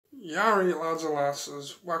Yari lads and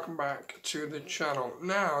lasses, welcome back to the channel.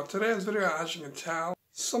 Now, today's video, as you can tell,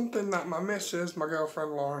 something that my missus, my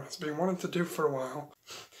girlfriend Lauren, has been wanting to do for a while.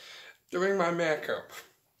 Doing my makeup.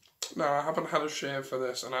 Now, I haven't had a shave for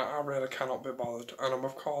this, and I really cannot be bothered. And I'm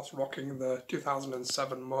of course rocking the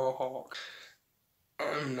 2007 Mohawk.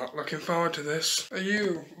 I'm not looking forward to this. Are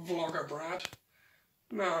you, vlogger Brad?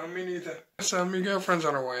 No, me neither. So, my girlfriend's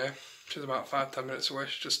on her way. She's about 5-10 minutes away.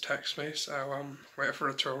 She just texted me, so wait for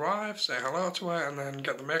her to arrive, say hello to her, and then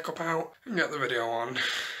get the makeup out and get the video on.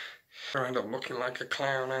 I end up looking like a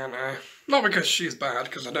clown, aren't I? Not because she's bad,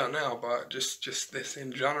 because I don't know, but just this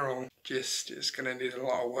in general. Just gonna need a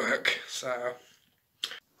lot of work, so.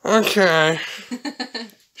 Okay.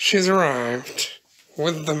 She's arrived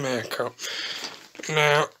with the makeup.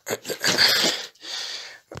 Now,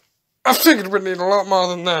 I figured we'd need a lot more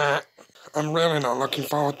than that. I'm really not looking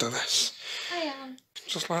forward to this. I am.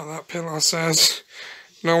 Just like that pillow says,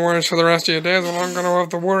 no worries for the rest of your days. Well, I'm going to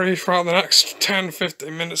have the worry throughout the next 10-15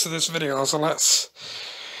 minutes of this video, so let's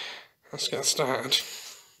get started.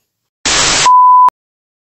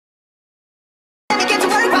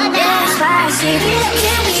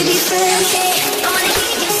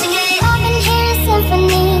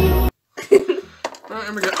 Right,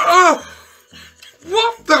 here we go. Oh!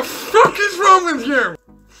 What the fuck is wrong with you?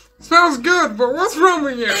 Smells good, but what's wrong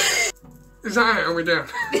with you? Is that it? Are we done?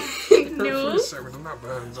 No. That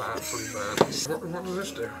burns, that actually burns. What does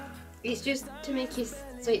this do? It's just to make you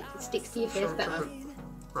so it sticks to your face better.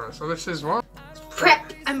 Right, so this is what?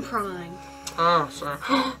 Prep and prime. Oh, so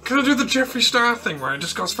can I do the Jeffree Star thing where it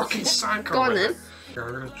just goes fucking psycho? Go on then. Yeah,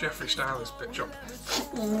 I'm gonna Jeffree Star this bitch up.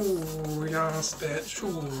 Ooh, yes, bitch.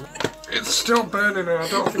 Ooh. It's still burning and I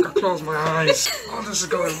don't think I closed my eyes. Oh, this is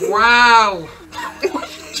going well. What are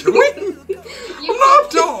you doing? I'm not a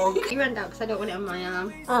dog. You ran down because I don't want it on my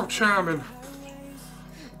arm. Oh, charming.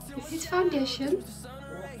 This is foundation.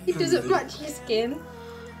 It doesn't match your skin.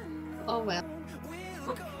 Oh well.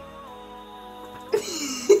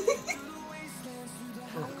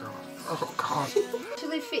 Oh god.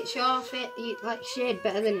 Actually fits your fit, like shade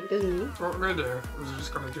better than it doesn't. What we're gonna do is we're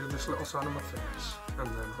just gonna do this little side of my face, and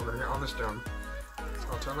then we're gonna get all this done. So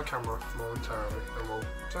I'll turn the camera off momentarily, and we'll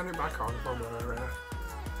turn it back on when we're a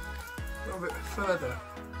little bit further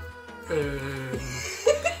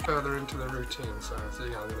into the routine. So see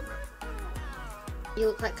you guys in a bit. You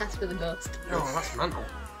look like Casper the Ghost. Oh, that's mental.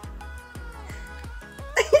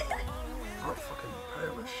 I'm fucking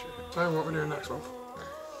pale as shit. So what we're doing next one?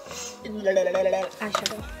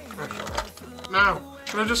 Eyeshadow. Now,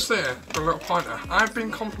 can I just say, a little pointer, I've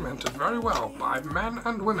been complimented very well by men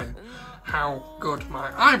and women how good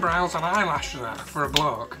my eyebrows and eyelashes are for a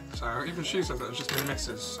bloke. So even she said that it's just me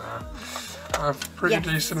misses. So I have pretty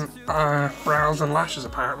decent brows and lashes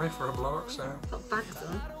apparently for a bloke. So Got bags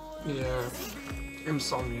on. yeah,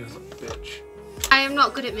 insomnia's a bitch. I am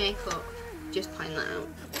not good at makeup. Just point that out.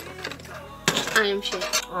 I am shit.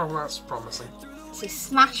 Oh, that's promising. It's a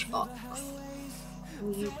Smashbox.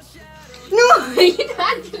 No, you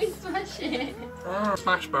can't do smash it. Oh,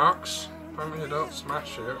 Smashbox. Apparently you don't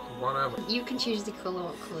smash it, whatever. You can choose the colour,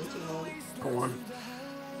 what colours you want. Go on.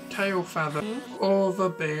 Tail feather,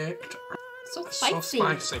 overbaked. So spicy. So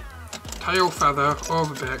spicy. Tail feather,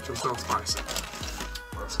 overbaked and so spicy.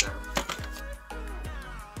 Let's go. I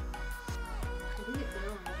think it's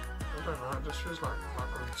wrong. I don't know, it just feels like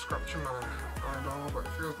I'm scratching my eyeball, but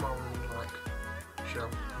it feels more like shell.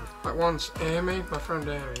 Like once, Amy, my friend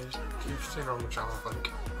Amy, you've seen her on the channel I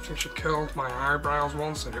think she curled my eyebrows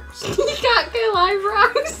once and it was... You can't curl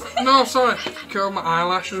eyebrows! No, sorry, curled my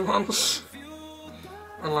eyelashes once.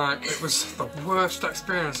 And like, it was the worst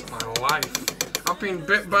experience of my life. I've been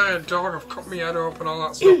bit by a dog, I've cut my head open, all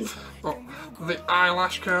that stuff. But the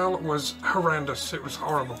eyelash curl was horrendous, it was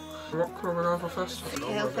horrible. What colour are we going for first?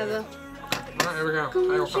 Tail feather. Right, here we go.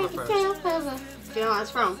 Tail feather first. Tail feather. Do you know what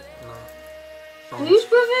that's from? No. Blues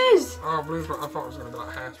Brothers! Oh, Blues Brothers. I thought it was going to be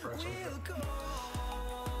like Hairspray or something.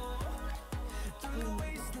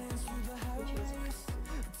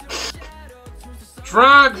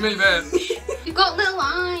 Drag me, bitch! You've got little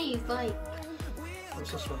eyes, like.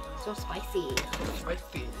 What's this one? So spicy.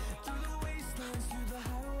 Spicy.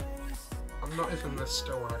 I'm not even this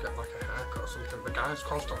still when I get like a haircut or something. The guys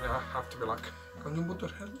constantly have to be like, can you move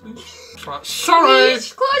your head, please? It's like, sorry!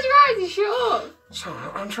 Please, close your eyes and shut up! Sorry,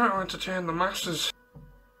 I'm trying to entertain the masses.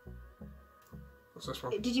 What's this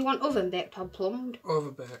one? Did you want oven baked or plumbed?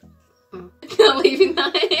 Overbaked. Oh. Not leaving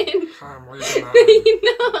that in. I'm leaving that in. You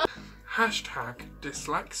know. Hashtag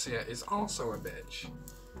dyslexia is also a bitch.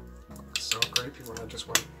 That's so creepy when I just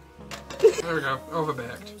went. There we go,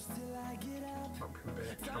 overbaked. Not been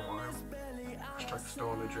baked in a while. like a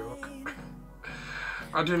stoner joke.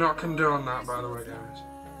 I do not condone that, by the way, guys.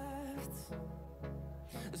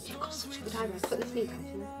 You've got such good eyebrows. Put the sneakers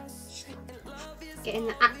in. Getting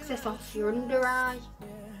the access off your under eye.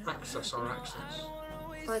 Access or access?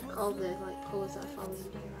 It's like all the colours that are falling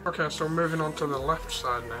under your eye. Okay, so moving on to the left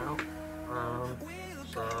side now.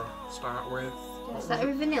 So start with. Is that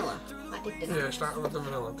with vanilla? I did the Yeah, start with the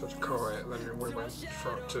vanilla to coat it, then we went to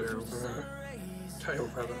tail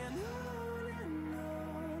feather.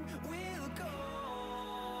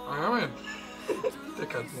 I am in.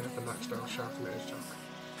 Dickhead, yeah, the next door shouting at his joke.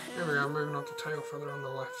 Here we go, moving on to tail feather on the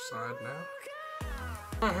left side now.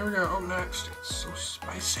 Right, here we go, up next. It's so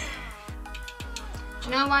spicy. Do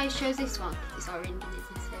you know why I chose this one? It's orange and it's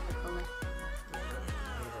his favourite colour.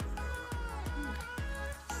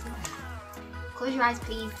 Close your eyes,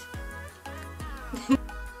 please. And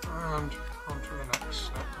on to the next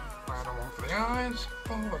step. Final one for the eyes.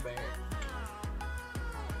 Over there.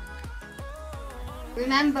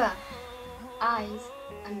 Remember, eyes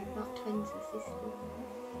and not twins or sisters.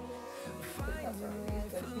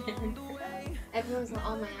 Everyone's like,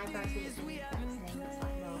 oh, my eyebrows need to be the exact same. It's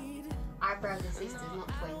like, no. Eyebrows and sisters, not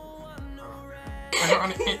twins. I got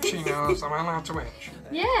an itchy nose. Am I allowed to itch?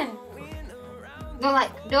 Yeah. No,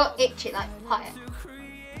 like, don't itch it, like, pat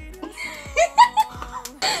it.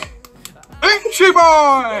 Itchy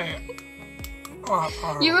boy!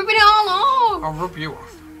 Oh, You're rubbing it all off. I'll rub you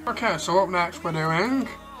off. Okay, so up next we're doing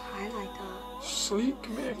Highlighter. Sleek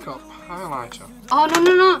Makeup Highlighter. Oh,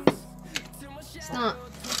 no. It's not.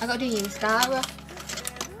 I gotta do your mascara.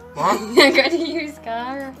 What? I gotta use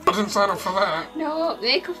mascara. I didn't sign up for that. No,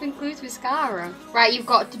 makeup includes mascara. Right, you've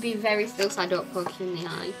got to be very still so I don't poke you in the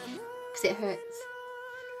eye. Because it hurts.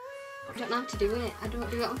 I don't know how to do it. I don't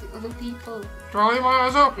do it on other people. Do I leave my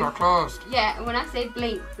eyes open or closed? Yeah, when I say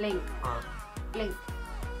blink, blink. Right. Blink.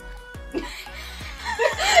 Not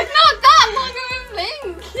that long of a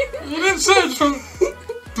blink! You didn't say it, just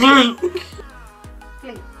blink. Blink.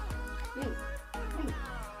 Blink. Blink.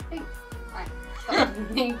 Blink. Right, stop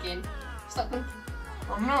blinking. Stop blinking.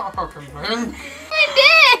 I'm not fucking blink.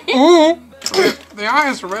 I did! Ooh! The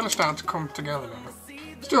eyes are really starting to come together now.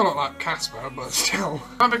 Still look like Casper, but still.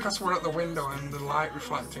 And because we're at the window and the light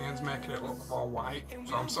reflecting is making it look more white.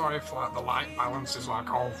 So I'm sorry if like the light balance is like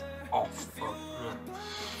all off, but yeah.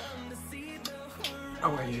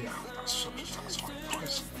 Away you go. That's such a satisfying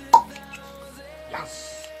noise.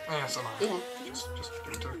 Yes! Yes, am I? Yeah. Just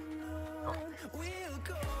do it. Go.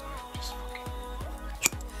 Just fucking.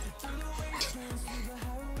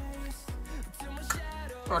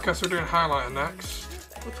 Okay, so we're doing highlighter next.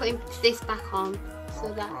 We're putting this back on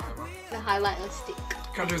so that the highlighter will stick.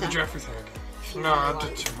 Can I do the Jeffrey thing again? No, I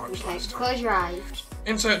did too much Okay, last time. close your eyes.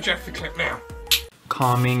 Insert Jeffrey clip now.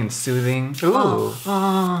 Calming and soothing. Ooh.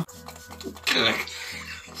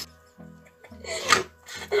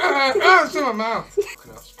 It's in my mouth.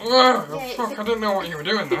 Fuck, I didn't know what you were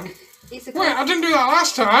doing then. It's a Wait, I didn't do that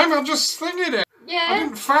last time, I just thingied it. Yeah. I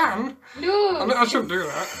didn't fan. No. I shouldn't do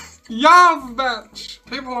that. Yeah, bitch.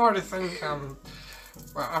 People already think,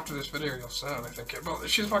 well, after this video you'll certainly think it, but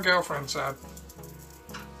she's my girlfriend, so.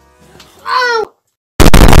 Ow!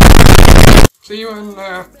 See you when,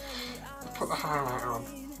 put the highlighter on.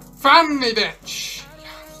 Fan me, bitch!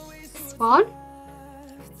 This one.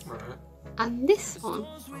 Right. And this one.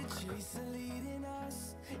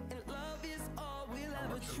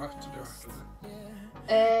 What's left to do after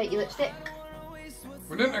that? Your lipstick.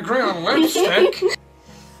 We didn't agree on lipstick.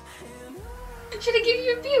 Should I give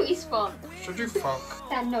you a beauty spot? Should you fuck?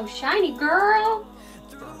 That no shiny girl.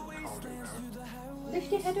 Don't do that.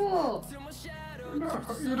 Lift your head up. No,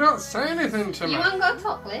 you don't say anything to me. You haven't got a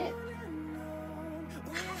top lip.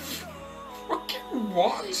 Fucking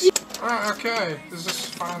what? Right, okay. Is this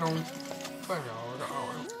final thing?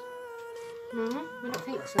 Oh, we got No, I don't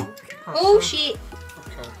think so. Oh, Oh shit.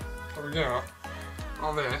 Okay. So we got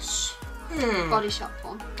all this. Body Shop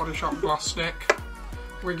one. Body Shop Gloss Stick.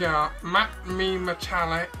 We got Matte Me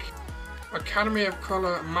Metallic. Academy of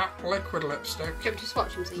Colour Matte Liquid Lipstick. Do you want to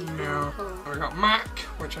swatch them so you can No. colour? We got MAC,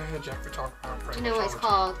 which I hear Jeffrey talk about Do pretty you know what much it's all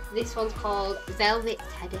called? This one's called Velvet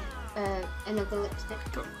Teddy. Another lipstick.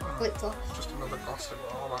 the time. Lip gloss. Just another gloss stick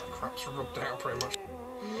with all that crap's rubbed out pretty much.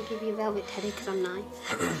 I'm gonna give you a Velvet Teddy because I'm nice.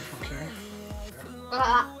 Okay. Go like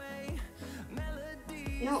that.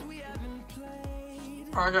 No.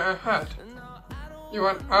 I get a head. You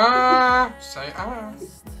went, say Go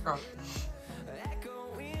on.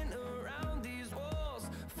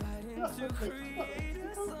 What lipstick?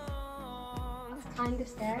 That's kind of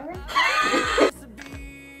scary. Oh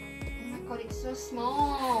my god, it's so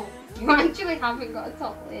small. You actually haven't got a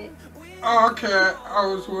top lip. Oh, okay. I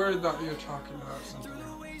was worried that you were talking about something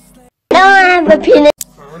else. Now I have a penis.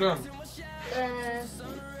 Right, we're done.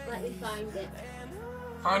 Let me find it.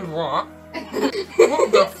 Find what?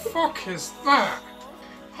 What the fuck is that?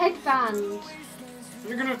 Headband.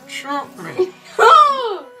 You're gonna choke me.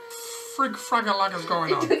 Oh! Frig fraggalaga's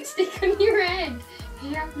going It on. don't stick on your head.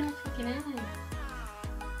 You have no fucking hair.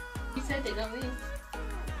 You said it, not me.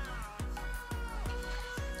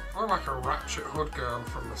 I look like a ratchet hood girl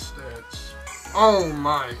from the States. Oh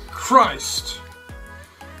my Christ!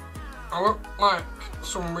 I look like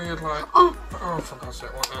some weird like... Oh! Oh, for God's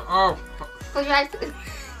sake, what now? Oh! Close your eyes.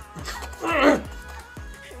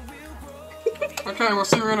 Okay, we'll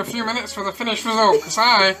see you in a few minutes for the finished result, because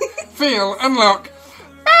I feel and look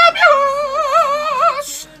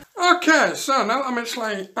fabulous! Okay, so now that I'm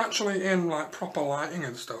actually in like proper lighting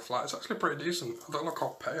and stuff, like it's actually pretty decent. I don't look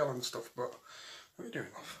all pale and stuff, but what are you doing,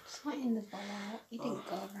 love? Sweating the ball out. You didn't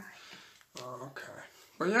go right. Oh, okay.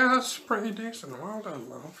 But yeah, that's pretty decent. Well done,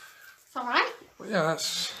 love. It's alright. But yeah,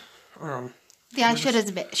 that's... The eyeshadow's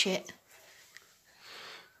a bit shit.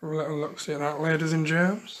 A little look-see at that, ladies and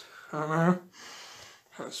germs. I don't know.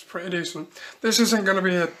 That's pretty decent. This isn't going to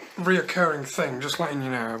be a reoccurring thing, just letting you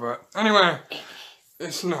know, but anyway,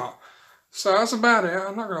 it's not. So that's about it.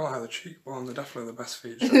 I'm not going to lie, the cheekbones are definitely the best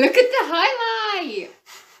feature. Look at the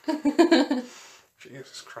highlight!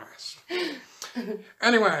 Jesus Christ.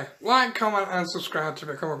 Anyway, like, comment and subscribe to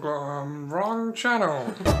become a wrong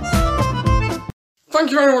channel.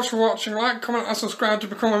 Thank you very much for watching. Like, comment and subscribe to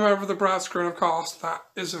become a member of the Bride Crew. And of course, that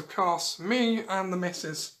is of course me and the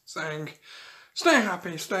missus saying, stay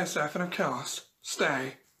happy, stay safe, and of course,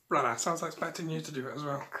 stay brother. Sounds like expecting you to do it as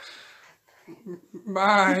well.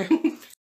 Bye.